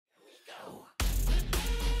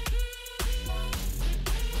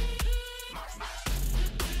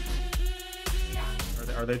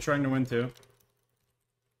Are they trying to win too?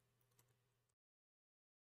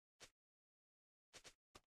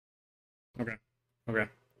 Okay. Okay.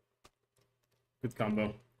 Good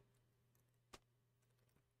combo.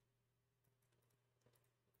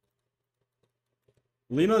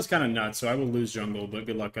 Lima's kind of nuts, so I will lose jungle, but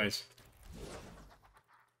good luck, guys.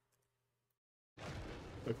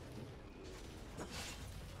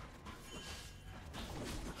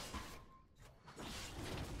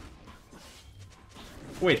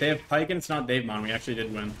 Wait, they have Pike and it's not Davemon. We actually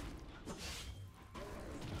did win.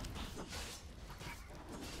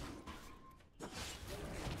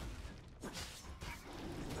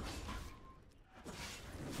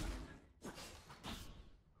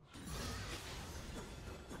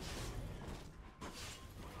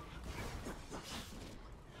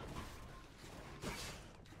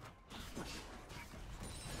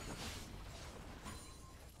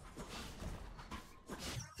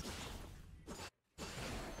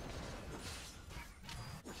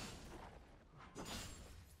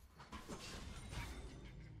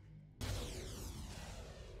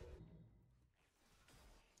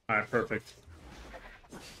 Alright, perfect.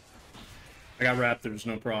 I got Raptors,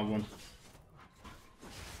 no problem.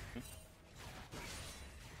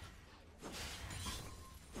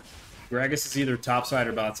 Gragas is either top side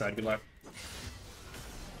or bot side. Good luck.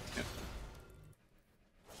 Yeah.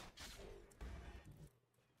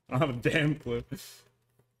 I don't have a damn clue.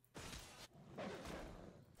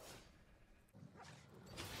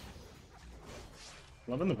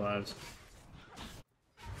 Loving the vibes.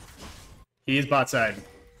 He is bot side.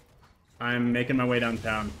 I'm making my way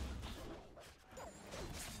downtown.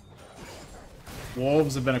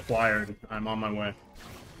 Wolves have been acquired. I'm on my way.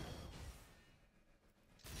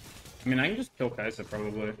 I mean, I can just kill Kaisa,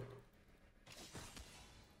 probably.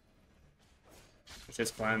 It's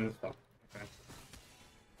just cleanse. Oh, okay.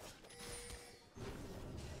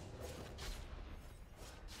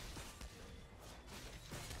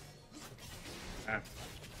 Ah.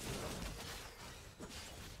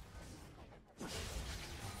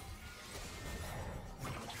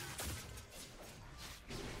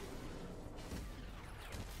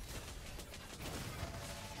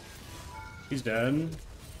 He's dead.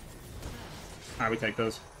 Alright, we take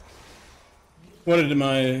those. What did Did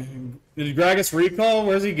Gragas recall?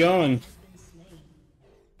 Where's he going?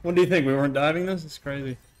 What do you think? We weren't diving this? It's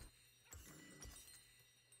crazy.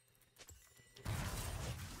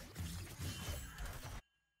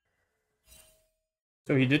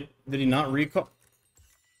 So did he not recall?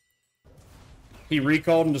 He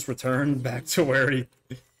recalled and just returned back to where he...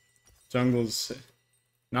 Jungle's...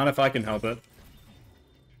 Not if I can help it.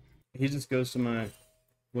 He just goes to my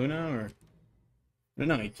Luna, or...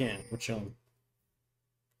 No, he can't. We're chilling.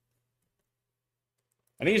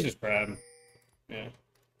 I think he's just grabbing. Yeah.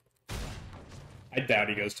 I doubt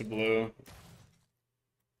he goes to blue.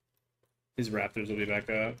 His Raptors will be back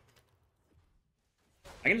up.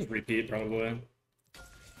 I can just repeat, probably.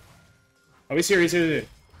 Oh, he's here, he's here, he's here.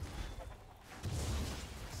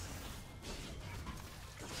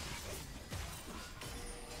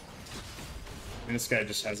 I mean, this guy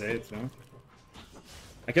just has 8, no?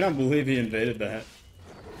 I cannot believe he invaded that.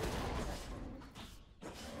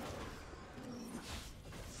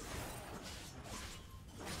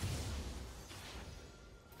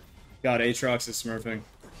 God, Aatrox is smurfing.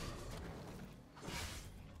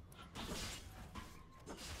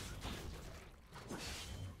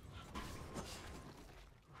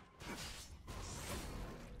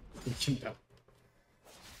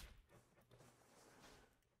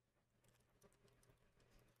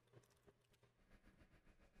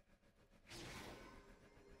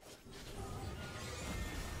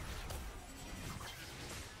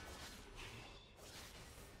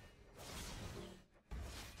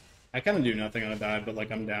 I kind of do nothing on a dive, but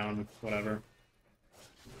like I'm down, whatever.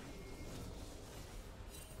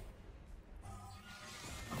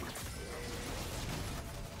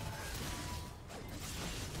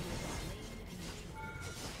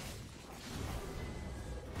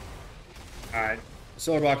 Alright.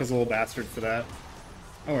 Solar is a little bastard for that.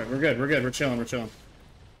 Alright, we're good, we're chilling, we're chilling.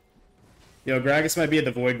 Yo, Gragas might be at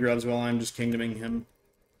the Void Grubs while I'm just kingdoming him.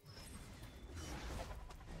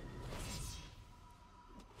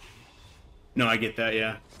 No, I get that,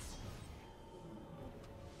 yeah.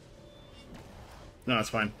 No, it's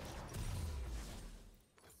fine.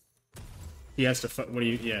 He has to what do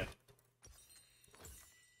you... yeah.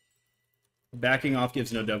 Backing off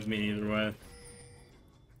gives no dubs me either way.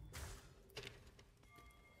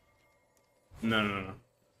 No.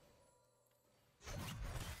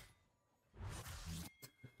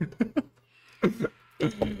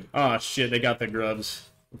 Oh shit, they got the grubs.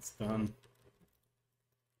 It's done.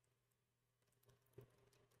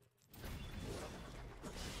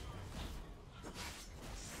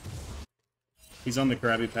 He's on the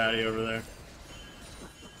Krabby Patty over there.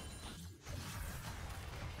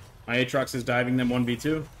 My Aatrox is diving them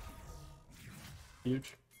 1v2.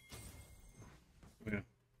 Huge. Yeah.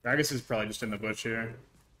 Gragas is probably just in the bush here.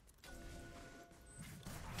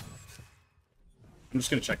 I'm just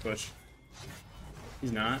gonna check bush.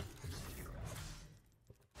 He's not.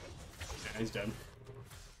 Yeah, he's dead.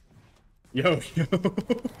 Yo.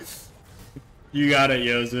 You got it,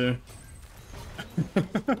 Yozu.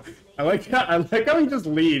 I like how he just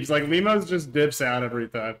leaves. Like, Limos just dips out every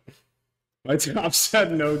time. My top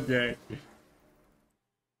said no gay.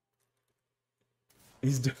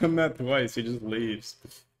 He's done that twice, he just leaves.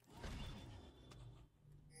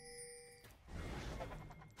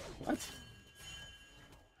 What?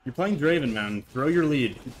 You're playing Draven, man. Throw your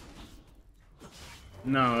lead.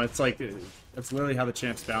 No, it's like, that's literally how the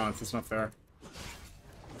champs balance. It's not fair.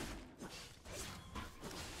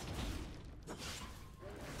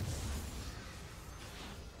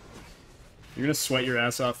 You're gonna sweat your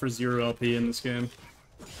ass off for 0 LP in this game.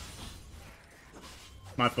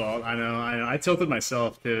 My fault. I know. I tilted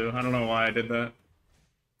myself, too. I don't know why I did that.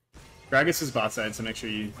 Gragas is bot side, so make sure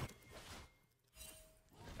you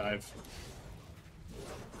dive.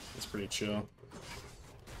 It's pretty chill.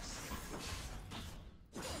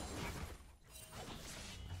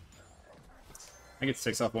 I get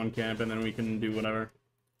 6 off 1 camp, and then we can do whatever.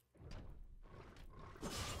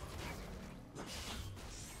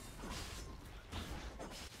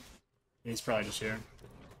 He's probably just here.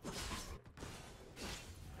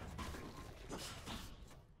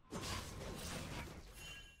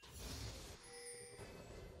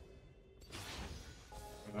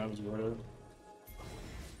 That was weird.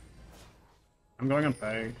 I'm going on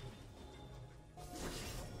Peg.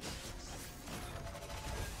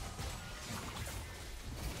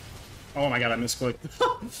 Oh my god, I misclicked.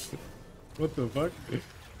 What the fuck?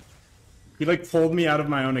 He like pulled me out of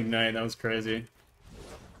my own ignite. That was crazy.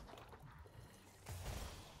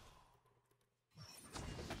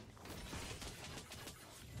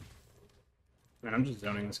 Man, I'm just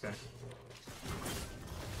zoning this guy.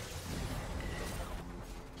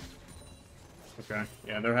 Okay,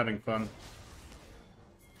 yeah, they're having fun.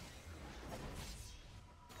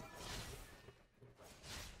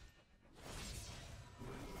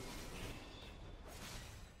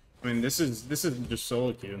 I mean, this is just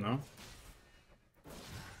solo queue, no?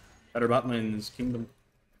 Better bot lane is Kingdom.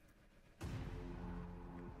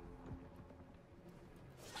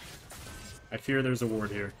 I fear there's a ward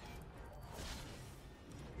here.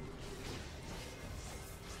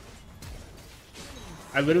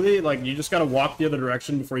 I literally, like, you just gotta walk the other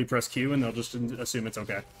direction before you press Q, and they'll just assume it's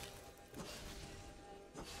okay.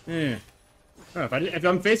 Yeah. Oh, if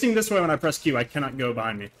I'm facing this way when I press Q, I cannot go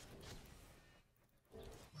behind me.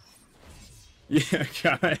 Yeah,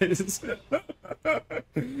 guys.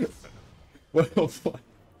 What the fuck?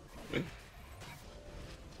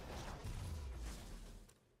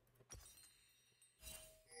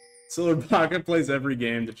 Silver Pocket plays every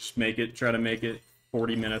game to just try to make it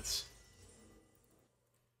 40 minutes.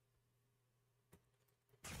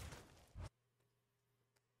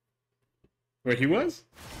 Wait, he was?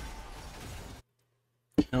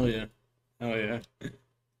 Hell yeah. Hell yeah.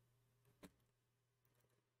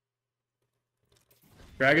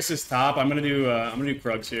 Gragas is top. I'm gonna do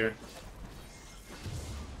Krugs here.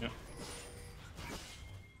 Yep.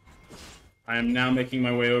 I am now making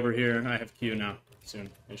my way over here. I have Q now.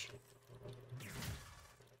 Soon-ish.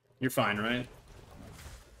 You're fine, right?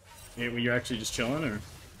 You're actually just chilling, or?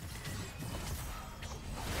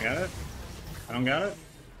 I got it? I don't got it?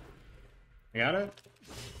 I got it?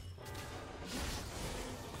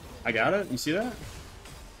 I got it? You see that?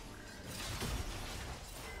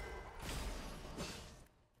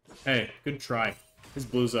 Hey, good try. His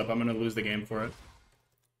blue's up. I'm gonna lose the game for it.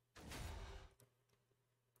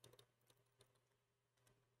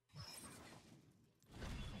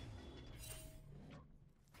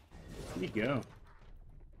 Where'd he go?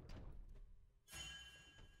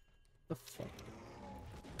 What the fuck?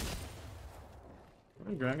 Where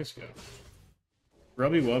did Gragas go?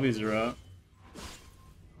 Grubby Wubbies are up.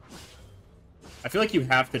 I feel like you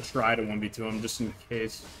have to try to 1v2 him just in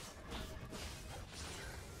case.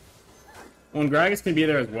 Well, and Gragas can be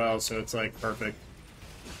there as well, so it's like perfect.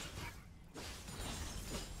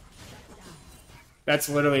 That's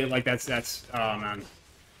literally like that's oh man.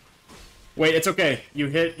 Wait, it's okay. You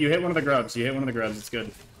hit one of the grubs. You hit one of the grubs. It's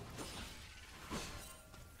good.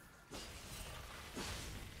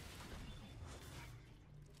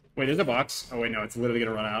 Wait, there's a box. Oh wait, no, it's literally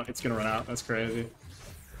gonna run out. It's gonna run out. That's crazy.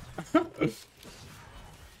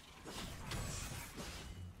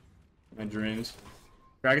 My dreams.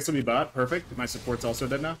 Gragas will be bot. Perfect. My support's also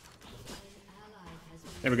dead now.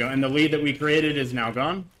 There we go. And the lead that we created is now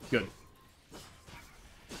gone. Good.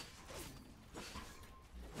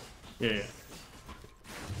 Yeah.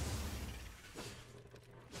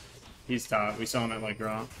 He's top. We saw him at like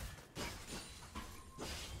Raw.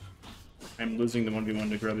 I'm losing the 1v1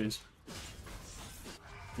 to Grubbies.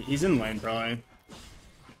 He's in lane probably.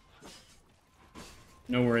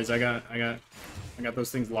 No worries. I got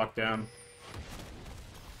those things locked down.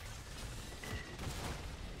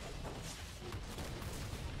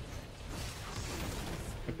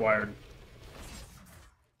 Acquired.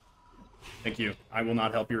 Thank you. I will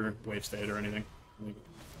not help your wave state or anything.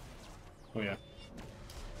 Oh yeah.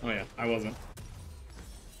 Oh yeah, I wasn't.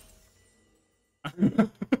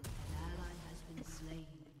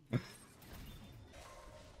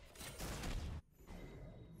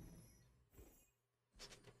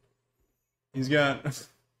 He's got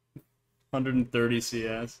 130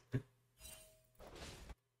 CS.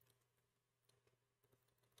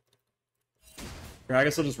 I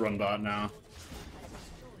guess I'll just run bot now.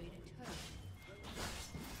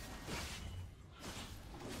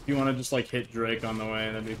 If you want to just like hit Drake on the way,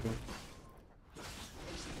 that'd be cool.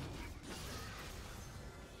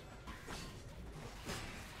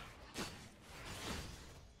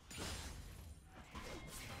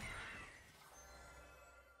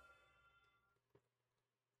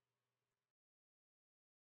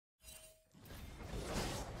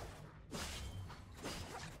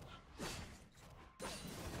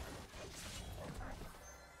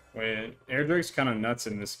 Wait, Air Drake's kind of nuts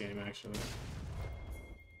in this game, actually.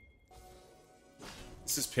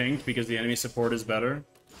 This is pinged because the enemy support is better.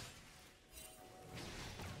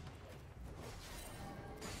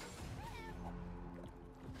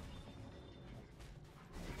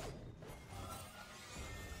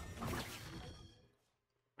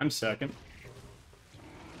 I'm second.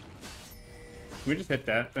 Can we just hit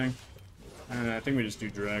that thing? I think we just do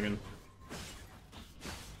dragon.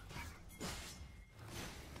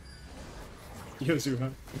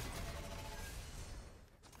 Yozuha.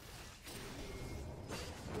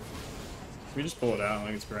 We just pull it out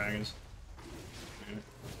like it's dragons. Yeah.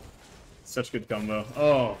 Such good combo.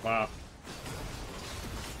 Oh, wow.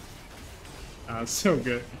 It's so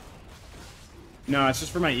good. No, it's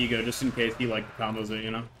just for my ego, just in case he, like, combos it, you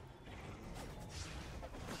know?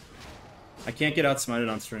 I can't get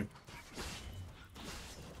outsmited on stream.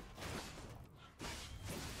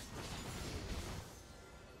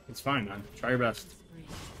 It's fine, man. Try your best.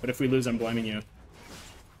 But if we lose, I'm blaming you.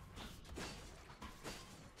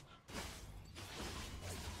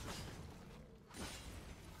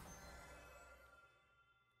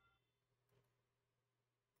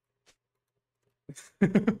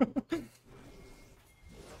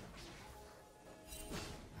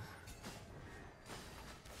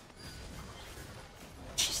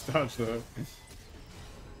 Just dodge though.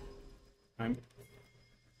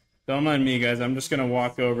 Don't mind me, guys. I'm just gonna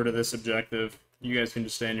walk over to this objective. You guys can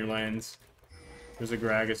just stay in your lanes. There's a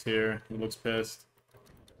Gragas here. He looks pissed.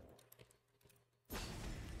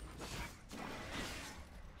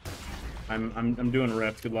 I'm doing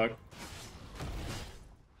reps. Good luck.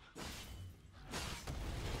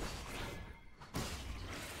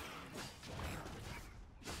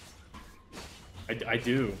 I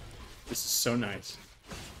do. This is so nice.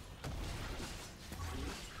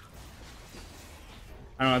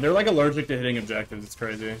 I don't know, they're like allergic to hitting objectives, it's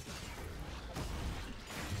crazy.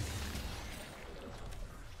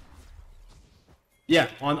 Yeah,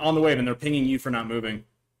 on the wave, and they're pinging you for not moving.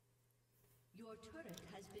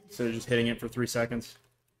 So they're just hitting it for 3 seconds.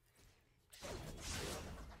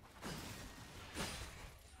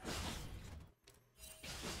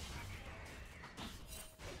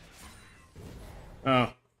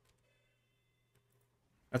 Oh.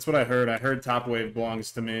 That's what I heard. I heard top wave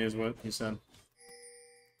belongs to me, is what he said.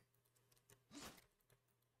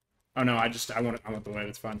 Oh no, I want the wave,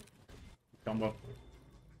 it's fine. Combo.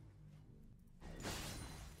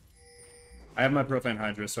 I have my Profane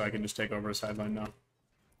Hydra, so I can just take over a sideline now.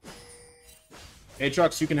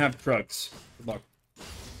 Aatrox, you can have trucks. Good luck.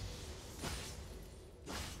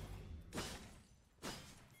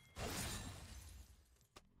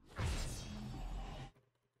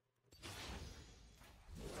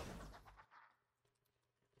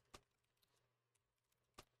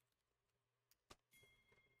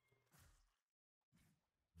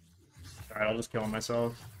 Alright, I'll just kill him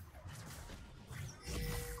myself.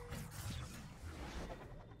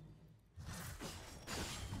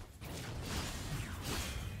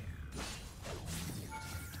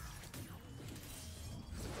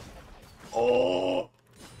 Oh!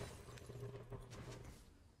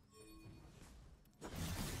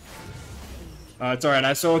 It's alright,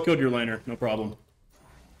 I solo killed your laner, no problem.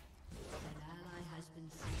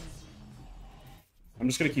 I'm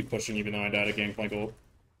just gonna keep pushing even though I died at Gangplank ult.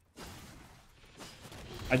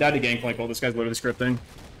 I died to Gangplank ult, this guy's literally scripting.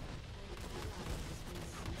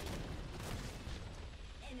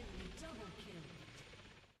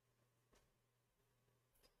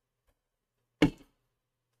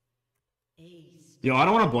 Yo, I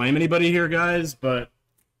don't want to blame anybody here, guys, but...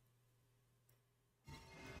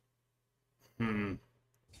 It's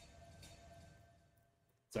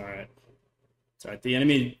alright. It's alright. The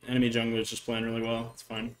enemy jungler is just playing really well. It's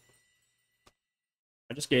fine.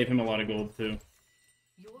 I just gave him a lot of gold, too.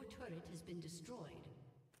 Your turret has been destroyed.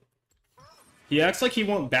 He acts like he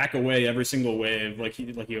won't back away every single wave, like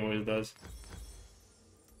he always does.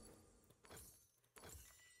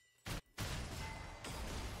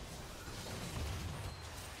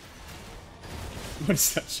 What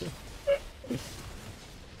is that shit?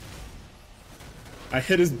 I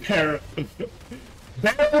hit his barrel.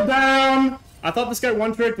 Barrel down! I thought this guy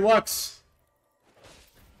one-tricked Lux.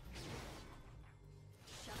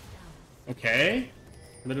 Okay.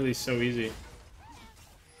 Literally so easy.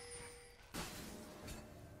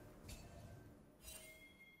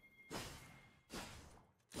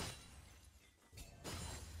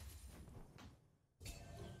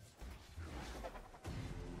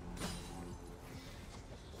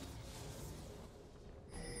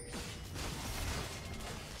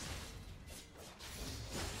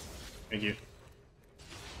 Thank you.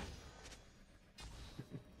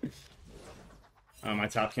 My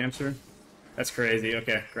top camper? That's crazy.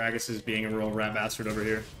 Okay, Gragas is being a real rat bastard over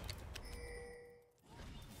here.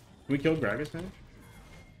 Can we kill Gragas, man?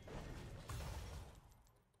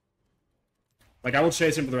 Like, I will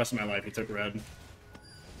chase him for the rest of my life. He took red.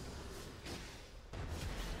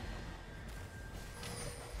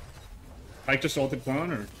 Pike just ulted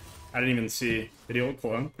clone, or? I didn't even see. Did he ult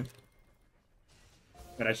clone?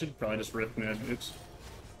 But I should probably just rip mid. Oops.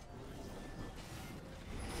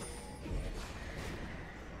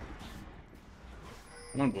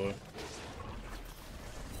 Come on, blue.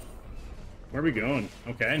 Where are we going?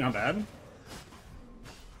 Okay, not bad.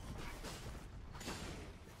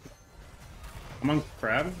 I'm on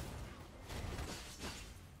crab.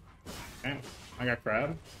 Okay, I got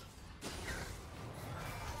crab.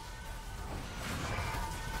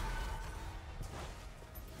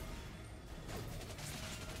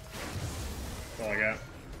 That's all I got.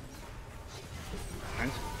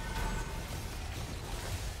 Nice.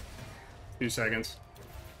 2 seconds.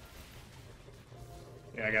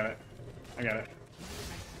 Yeah, I got it. I got it.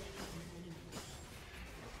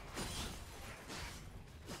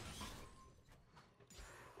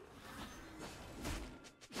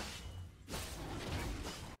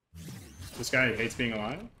 This guy hates being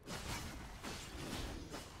alive?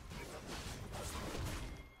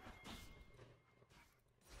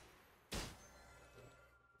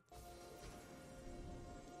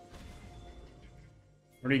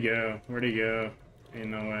 Where'd he go? Where'd he go? Ain't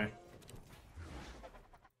no way.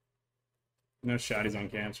 No shotties on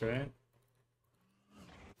camps, right?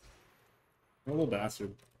 What a little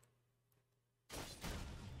bastard.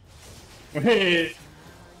 Wait!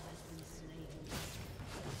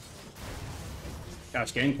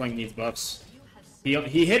 Gosh, Gangplank needs buffs.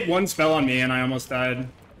 He hit one spell on me and I almost died.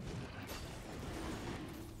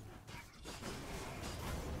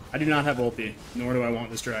 I do not have ulti, nor do I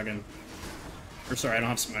want this dragon. Or sorry, I don't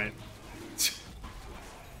have smite.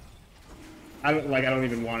 I don't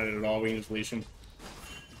even want it at all. We can just leash him.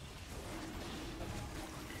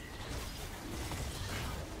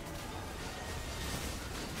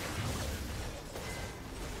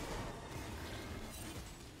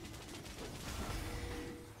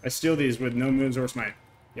 I steal these with no moves or smite.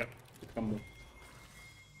 Yep.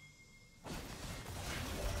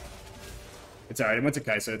 It's alright. It went to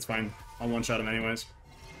Kaisa. It's fine. I'll one-shot him anyways.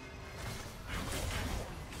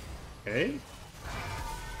 Okay.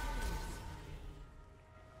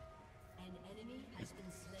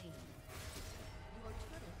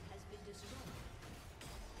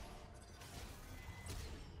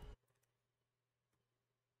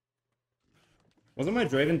 Wasn't my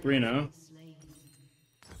Draven 3-0?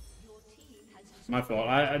 My fault.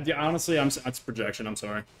 Honestly, that's projection. I'm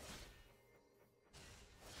sorry.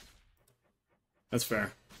 That's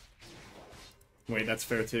fair. Wait, that's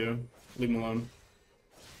fair too. Leave him alone.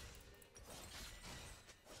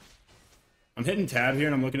 I'm hitting tab here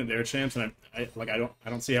and I'm looking at their champs and I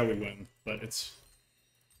don't see how we win, but it's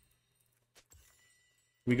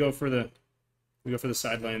we go for the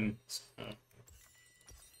side lane.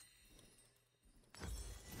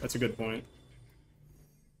 That's a good point.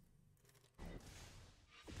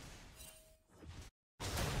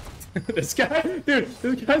 This guy, dude,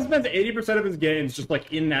 this guy spends 80% of his games just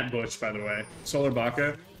like in that bush, by the way. Solar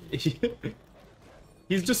Baka.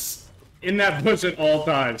 He's just in that bush at all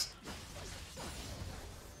times.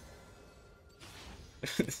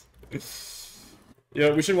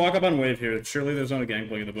 Yeah, we should walk up on wave here. Surely there's not a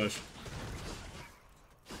gangplank in the bush.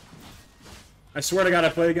 I swear to God, I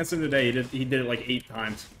played against him today. He did it like 8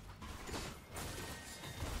 times.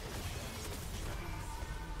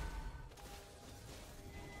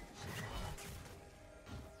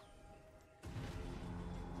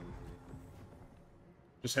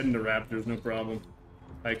 Just heading to Raptors, no problem.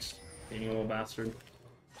 Pikes, being a little bastard.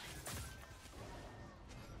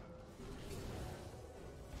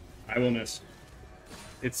 I will miss.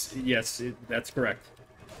 It's, yes, that's correct.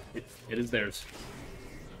 It is theirs.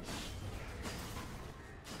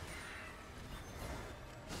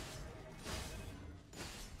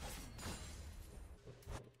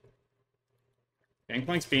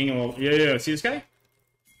 Gangplank's being a little... Yeah, see this guy?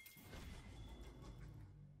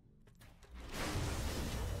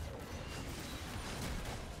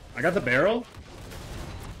 I got the barrel.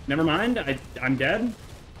 Never mind, I'm dead.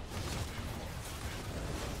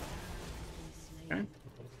 Okay.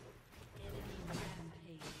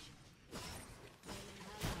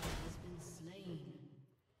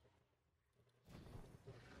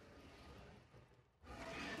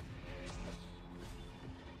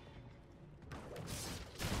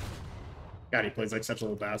 God, he plays like such a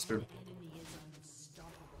little bastard.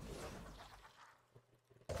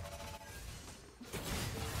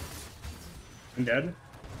 I'm dead.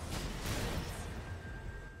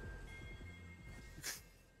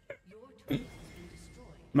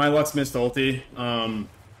 My Lux missed ulti.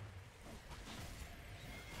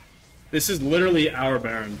 This is literally our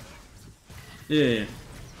Baron. Yeah.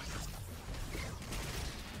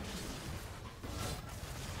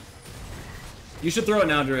 You should throw it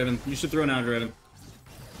now, Draven. You should throw it now, Draven.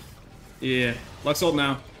 Yeah. Lux ult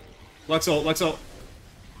now. Lux ult, Lux ult.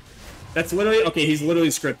 That's literally... Okay, he's literally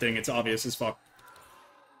scripting. It's obvious as fuck.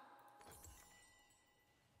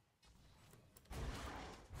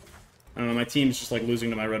 I don't know, my team's just like losing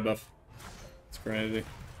to my red buff. It's crazy.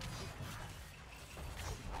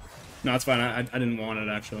 No, it's fine. I didn't want it,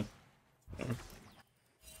 actually. Whatever.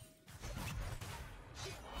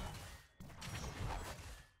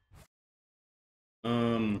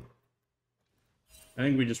 I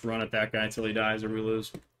think we just run at that guy until he dies or we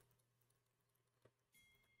lose.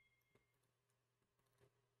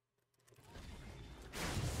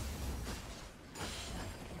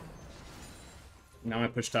 Now I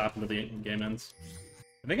push top until the game ends.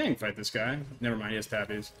 I think I can fight this guy. Never mind, he has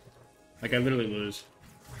tappies. Like, I literally lose.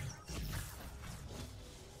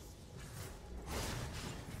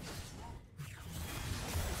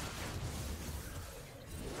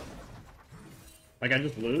 Like, I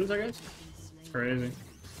just lose, I guess? It's crazy.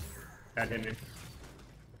 That hit me.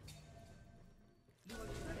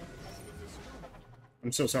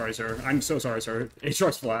 I'm so sorry, sir. I'm so sorry, sir.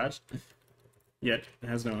 Aatrox flashed. Yet, it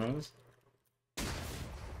has no nose.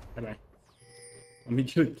 Bye-bye. Let me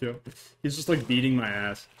get a kill. He's just, like, beating my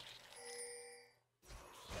ass.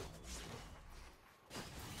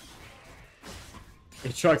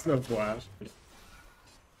 Aatrox no flash.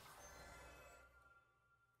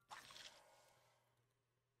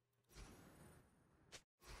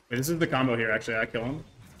 Wait, this is the combo here, actually. I kill him.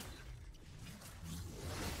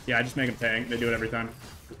 Yeah, I just make him tank. They do it every time.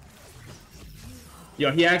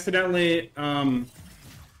 Yo, he accidentally, that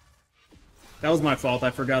was my fault. I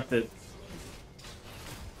forgot that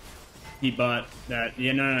he bought that.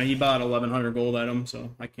 Yeah, no, he bought 1,100 gold item, so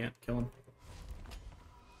I can't kill him.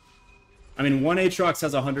 I mean, one Aatrox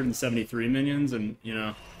has 173 minions, and, you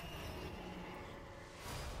know...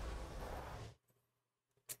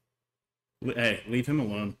 Hey, leave him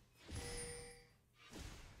alone.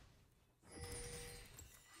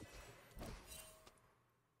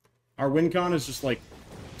 Our win con is just, like,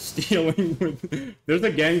 stealing with... There's a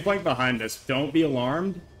gangplank behind us. Don't be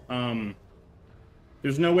alarmed.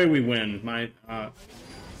 There's no way we win.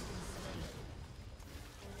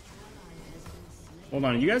 Hold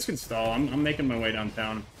on, you guys can stall. I'm making my way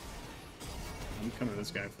downtown. I'm coming to this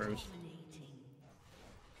guy first.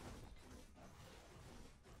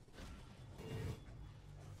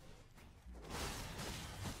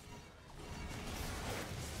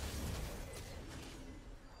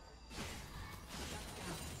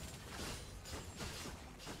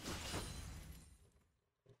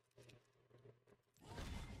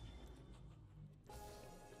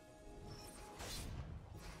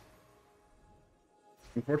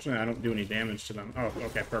 Unfortunately, I don't do any damage to them. Oh,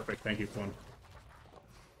 okay, perfect. Thank you, Flynn.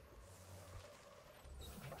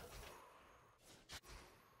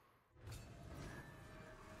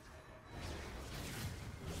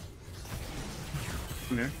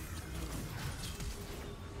 Come here.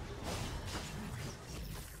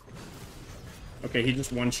 Okay, he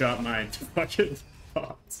just one-shot my fucking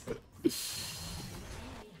bots.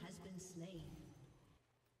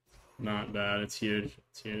 Not bad. It's huge.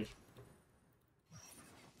 It's huge.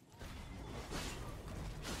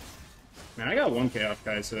 Man, I got 1k off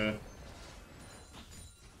guys, so...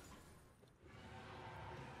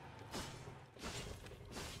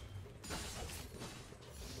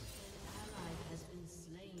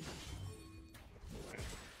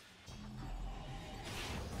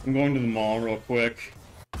 I'm going to the mall real quick.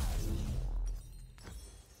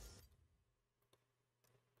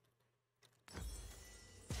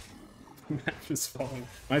 Map is falling.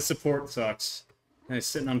 My support sucks. He's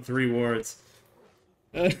sitting on 3 wards.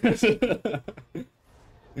 Thanks,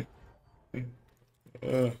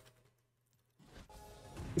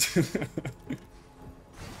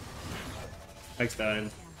 died.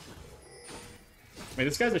 Wait,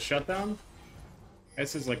 this guy's a shutdown?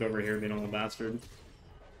 This is like over here being a little bastard.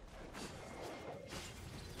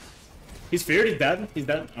 He's feared, he's dead. He's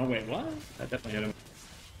dead. Oh wait, what? That definitely hit him.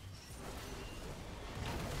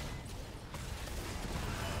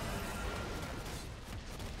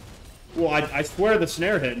 Well, I swear the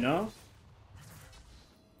snare hit, no?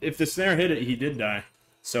 If the snare hit it, he did die.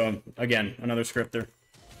 So, again, another scripter.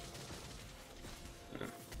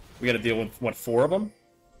 We gotta deal with, what, 4 of them?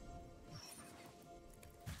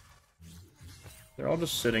 They're all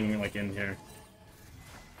just sitting, like, in here.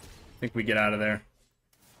 I think we get out of there.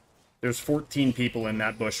 There's 14 people in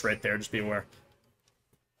that bush right there, just be aware.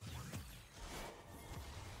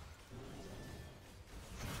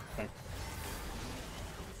 Okay.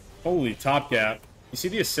 Holy top gap. You see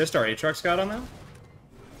the assist our Aatrox got on that?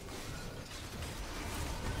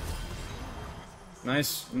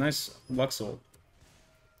 Nice Luxel.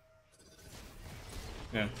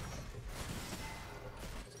 Yeah.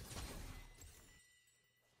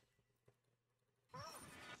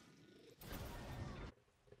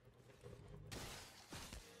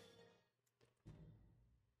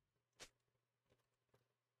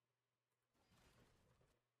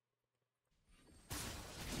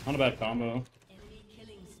 Not a bad combo.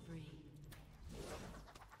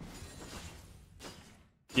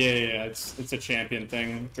 Yeah, it's a champion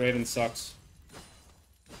thing. Draven sucks.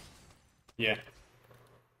 Yeah.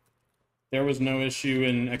 There was no issue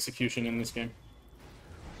in execution in this game.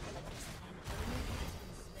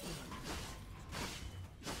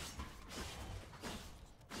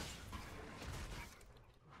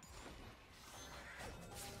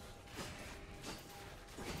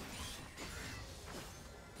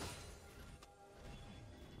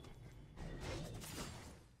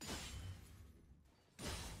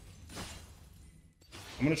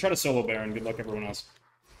 I'm gonna try to solo Baron. Good luck, everyone else.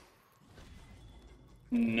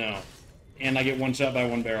 No. And I get one shot by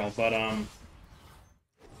 1 barrel, but,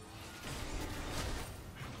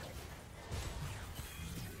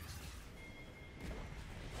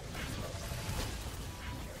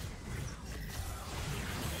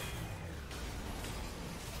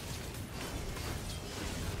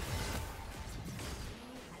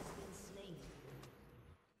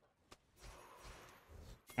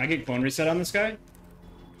 I get clone reset on this guy?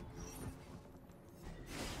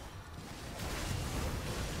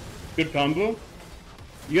 Good combo.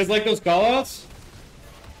 You guys like those callouts?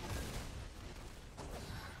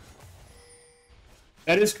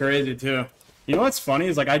 That is crazy too. You know what's funny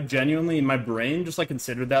is like I genuinely in my brain just like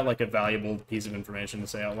considered that like a valuable piece of information to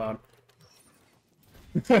say out loud.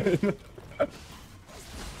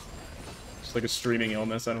 Just like a streaming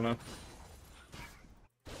illness, I don't know.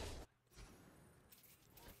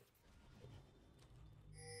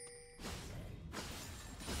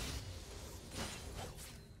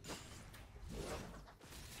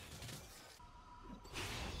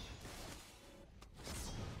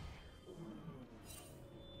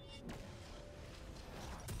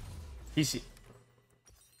 PC.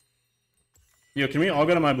 Yo, can we all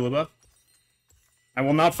go to my blue buff? I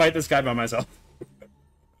will not fight this guy by myself.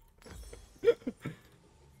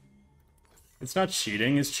 It's not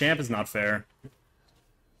cheating. His champ is not fair.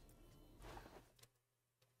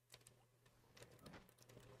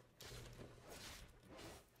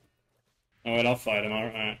 Oh wait, I'll fight him.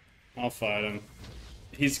 Alright. I'll fight him.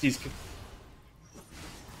 He's...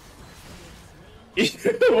 wait.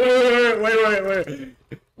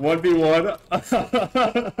 1v1.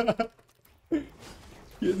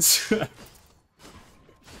 It's...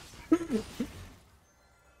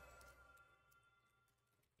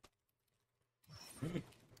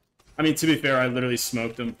 I mean, to be fair, I literally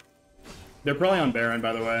smoked him. They're probably on Baron,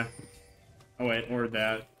 by the way. Oh wait, or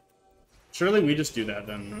that. Surely we just do that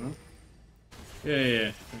then, no? Yeah, yeah,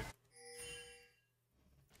 yeah.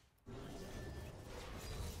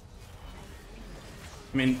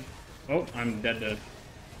 I mean, oh, I'm dead.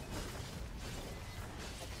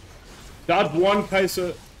 Dodge one,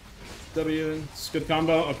 Kaisa. W. It's good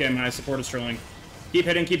combo. Okay, my support is trolling. Keep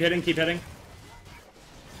hitting, keep hitting, keep hitting.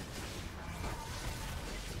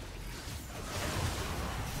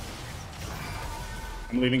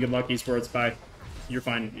 I'm leaving. Good luck, esports. Bye. You're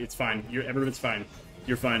fine. It's fine. Everyone's fine.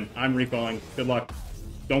 You're fine. I'm recalling. Good luck.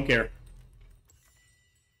 Don't care.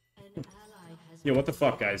 Yo, what the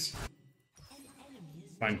fuck, guys?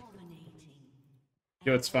 Fine.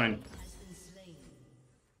 Yo, it's fine.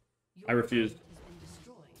 I refused.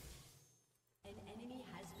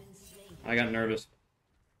 I got nervous.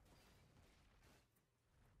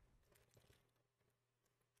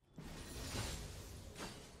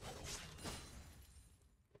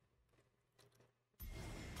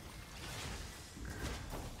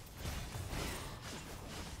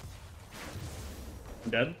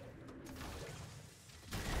 I'm dead.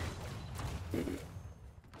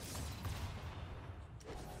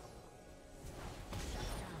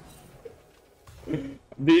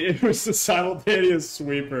 It was the simultaneous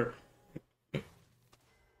sweeper.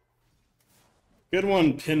 Good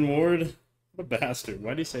one, Pinward. What a bastard.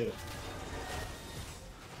 Why'd he say that?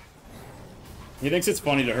 He thinks it's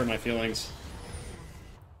funny to hurt my feelings.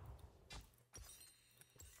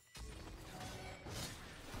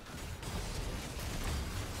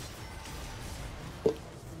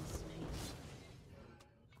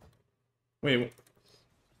 Wait,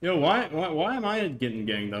 yo, why am I getting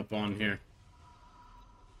ganged up on here?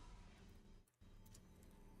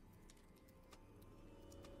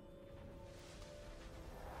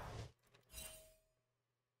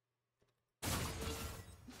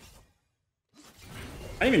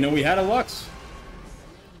 I didn't even know we had a Lux.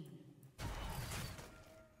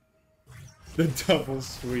 The double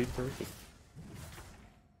sweeper.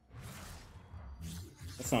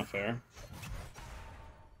 That's not fair.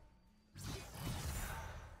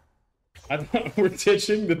 I thought we're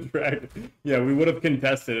ditching the dragon. Yeah, we would have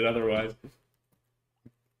contested it otherwise.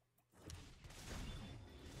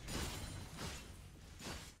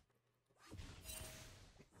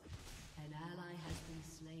 An ally has been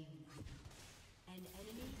slain. An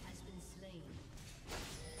enemy has been slain.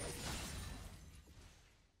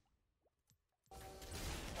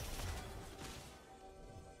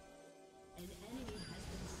 An enemy has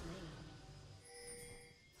been slain.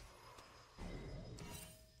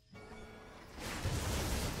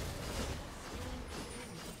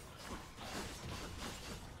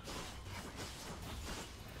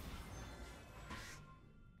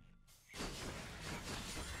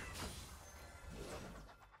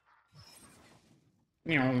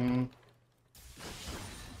 Meow.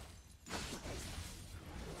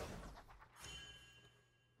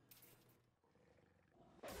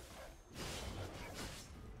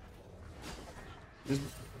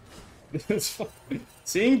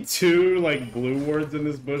 Seeing two like blue wards in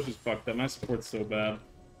this bush is fucked up. My support's so bad.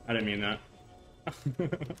 I didn't mean that.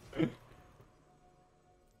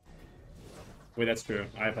 Wait, that's true.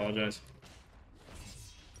 I apologize.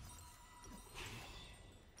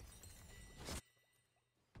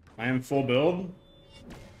 I am full build.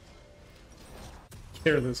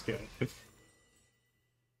 Careless guy.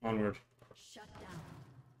 Onward. Shut down.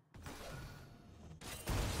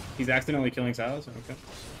 He's accidentally killing Silas? Okay.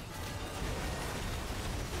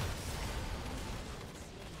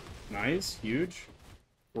 Nice. Huge.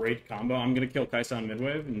 Great combo. I'm gonna kill Kaisa on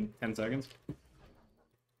midwave in 10 seconds.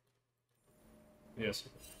 Yes.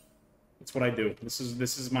 That's what I do. This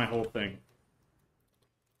is my whole thing.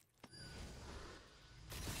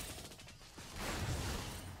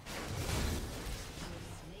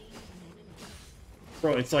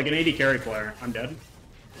 Bro, it's like an 80 carry player. I'm dead.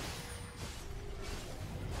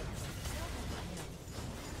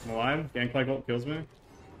 I'm alive. Gangplank ult kills me.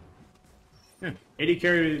 Yeah, 80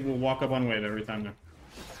 carry will walk up on wave every time now.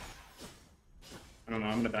 I don't know,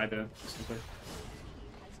 I'm gonna die to something.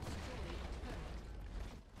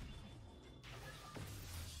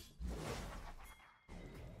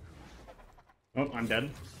 Oh, I'm dead.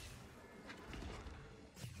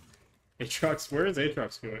 Aatrox, where is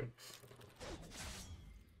Aatrox going?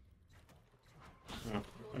 Oh,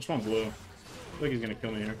 I just want blue. I feel like he's gonna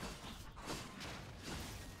kill me here.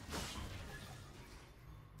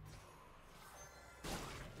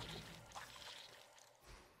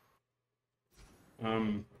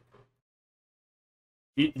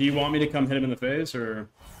 Do you want me to come hit him in the face, or?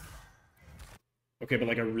 Okay, but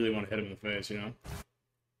like I really want to hit him in the face, you know?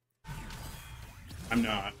 I'm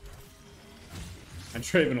not. I'm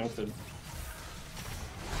Draven ulted.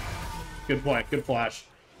 Good play. Good flash.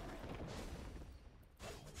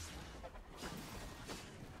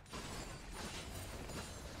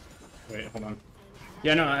 Wait, hold on.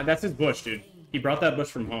 Yeah, no, that's his bush, dude. He brought that bush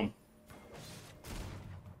from home.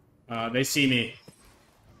 They see me.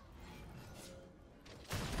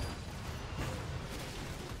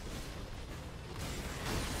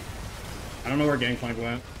 I don't know where Gangplank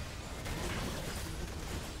went.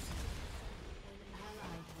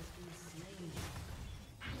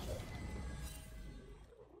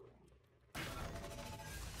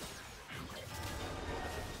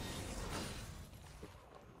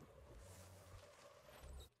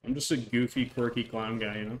 I'm just a goofy, quirky clown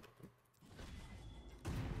guy, you know?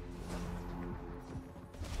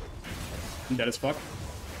 I'm dead as fuck.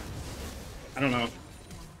 I don't know.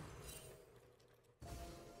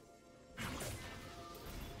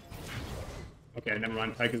 Okay, never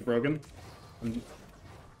mind. Pike is broken.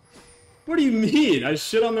 What do you mean? I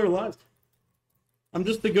shit on their lives. I'm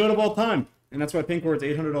just the goat of all time. And that's why Pink Ward's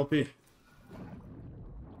 800 LP.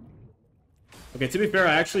 Okay, to be fair,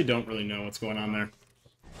 I actually don't really know what's going on there.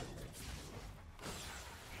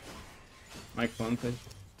 My clone thing.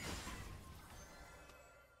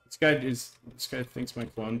 This guy thinks my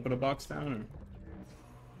clone put a box down, or?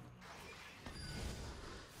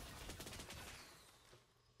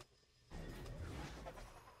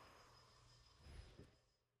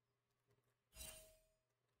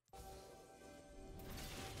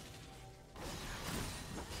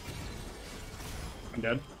 I'm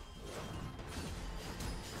dead.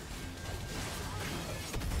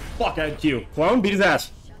 Fuck, I had Q. Clone, beat his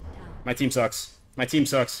ass. My team sucks. My team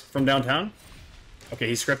sucks. From downtown? Okay,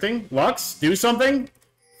 he's scripting. Lux, do something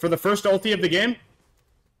for the first ulti of the game.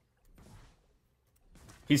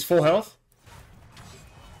 He's full health.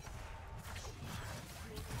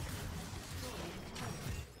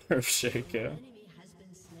 SHACO.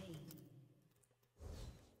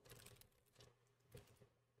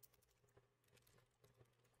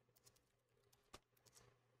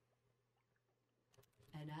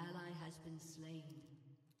 An ally has been slain.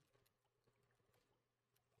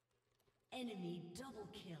 Enemy double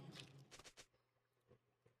kill.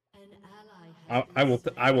 An ally has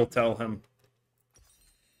I will tell him.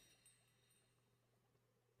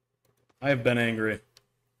 I have been angry.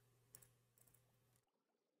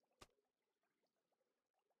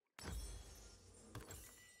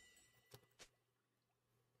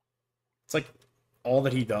 It's like all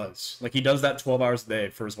that he does. Like he does that 12 hours a day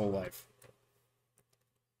for his whole life.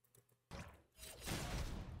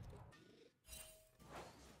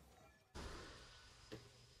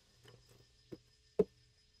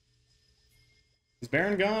 Is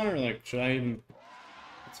Baron gone, or like should I even?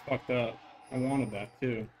 It's fucked up. I wanted that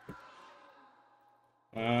too.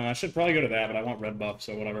 I should probably go to that, but I want red buff,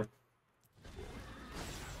 so whatever.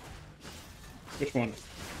 Which one?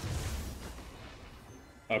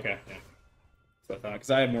 Okay, yeah. So I thought,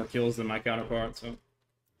 because I have more kills than my counterpart, so.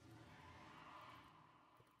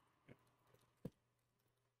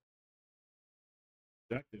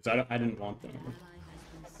 I didn't want them.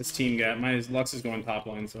 This team got my Lux is going top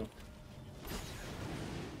line, so.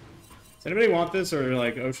 Does anybody want this, or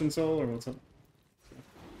like Ocean Soul, or what's up?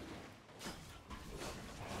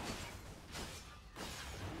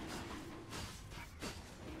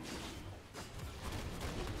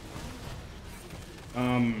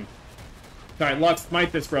 Alright, Lux,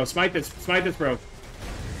 smite this, bro. Smite this, bro.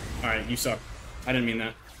 Alright, you suck. I didn't mean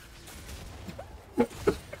that. An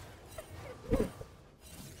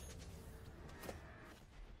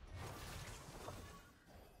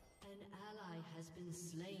ally has been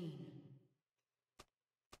slain.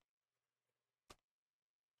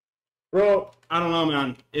 Bro, I don't know,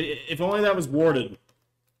 man. If only that was warded.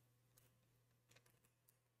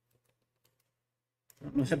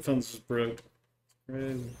 My headphones just broke.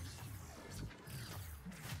 Crazy.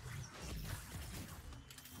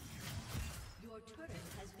 Your turret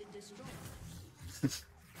has been destroyed.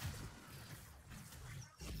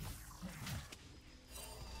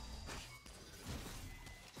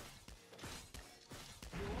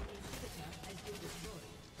 Your inhibitor has been destroyed.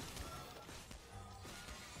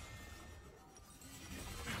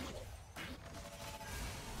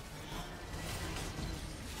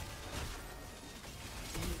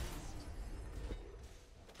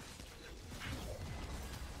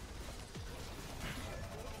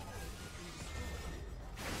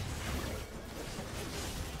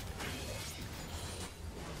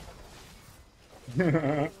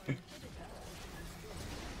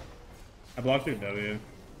 I blocked your W.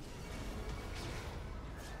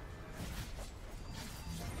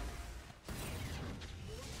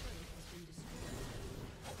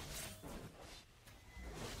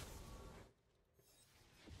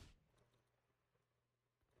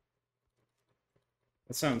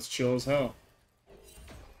 That sounds chill as hell.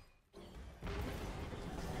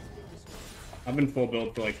 I've been full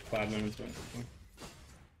build for like 5 minutes.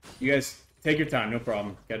 You guys, take your time, no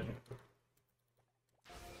problem. Get it.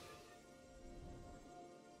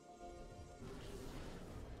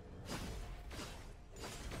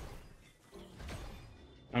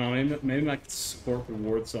 I don't know, maybe I could support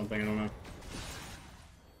reward something, I don't know.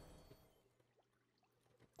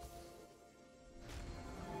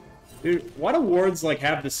 Dude, why do wards like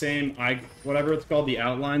have the same whatever it's called, the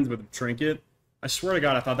outlines with the trinket? I swear to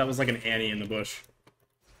God, I thought that was like an Annie in the bush.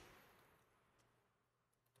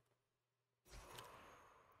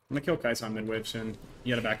 I'm gonna kill Kai'Sa mid wave soon.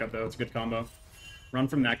 You gotta back up though, it's a good combo. Run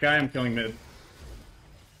from that guy, I'm killing mid.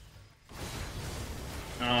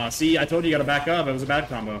 See, I told you gotta back up, it was a bad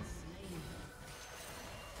combo.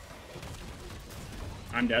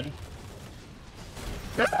 I'm dead.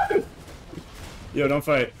 Yo, don't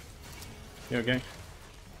fight. You okay?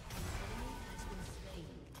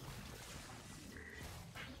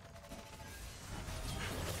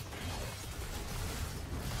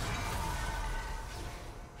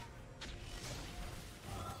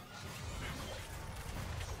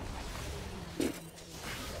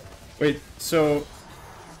 Wait, so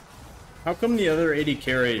how come the other AD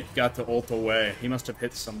carry got to ult away? He must have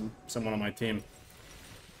hit someone on my team.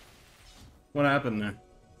 What happened there?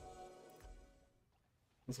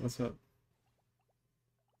 What's up?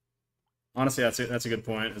 Honestly, that's a good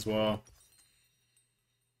point as well.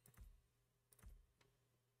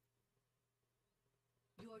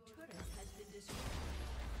 Your turret has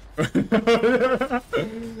been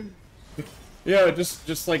destroyed. Yeah,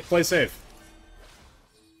 just like play safe.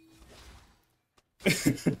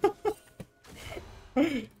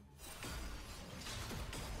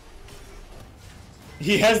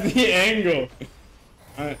 He has the angle.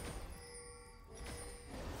 I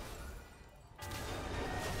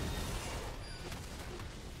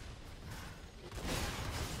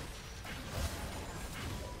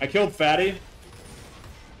killed Fatty.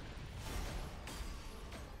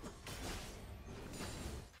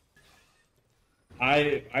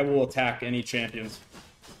 I will attack any champions.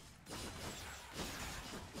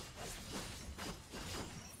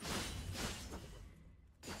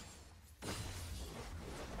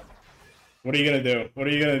 What are you gonna do? What are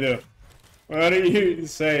you gonna do? Why don't you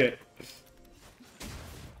say it?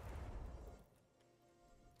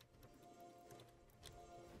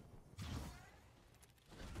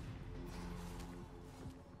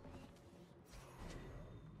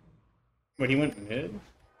 Wait, he went mid?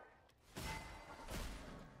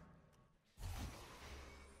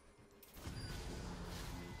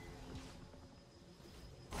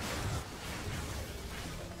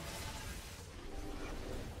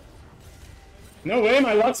 No way,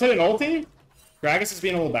 my Lux hit an ulti? Gragas is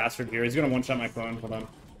being a little bastard here. He's gonna one-shot my clone. Hold on.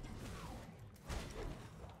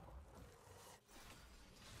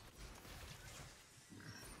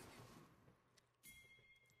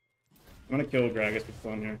 I'm gonna kill Gragas with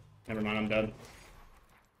clone here. Never mind, I'm dead.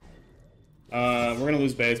 We're gonna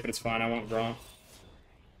lose base, but it's fine. I won't draw.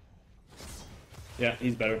 Yeah,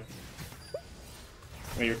 he's better.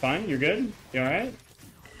 Wait, you're fine? You're good? You alright?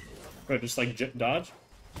 What, just like dodge?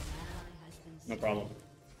 No problem.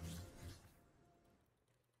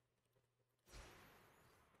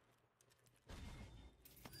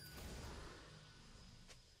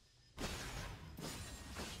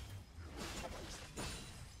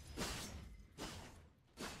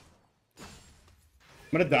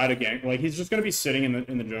 I'm gonna die to gank. Like, he's just gonna be sitting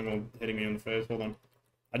in the jungle, hitting me in the face. Hold on.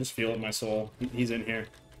 I just feel it in my soul. He's in here.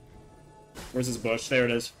 Where's his bush? There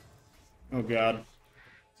it is. Oh god.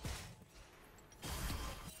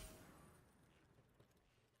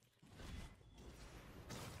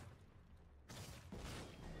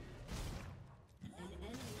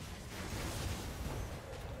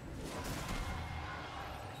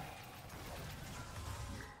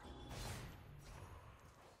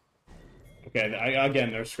 Okay,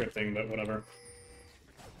 again, they're scripting, but whatever.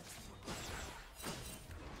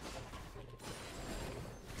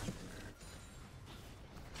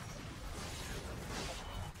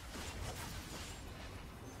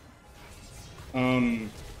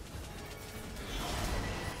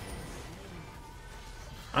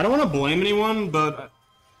 I don't want to blame anyone, but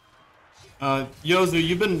Yozu,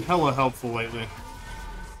 you've been hella helpful lately.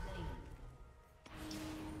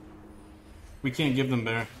 We can't give them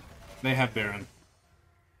Baron. They have Baron.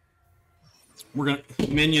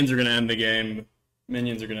 Minions are gonna end the game.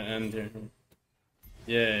 Minions are gonna end here.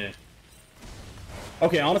 Yeah.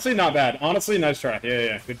 Okay, honestly, not bad. Honestly, nice try.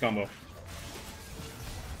 Yeah, good combo.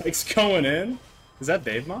 Mike's going in. Is that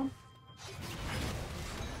Dave Mom?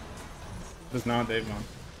 Does not, Dave, man.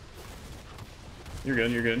 You're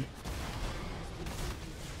good, you're good.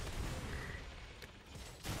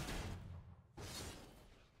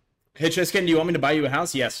 Hey, Cheskin, do you want me to buy you a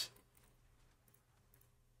house? Yes.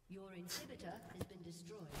 Your inhibitor has been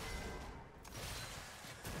destroyed.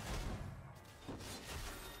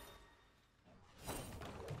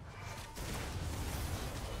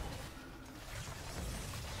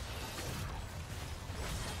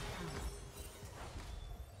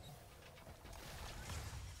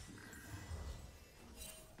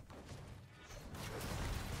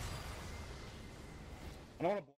 I don't want to.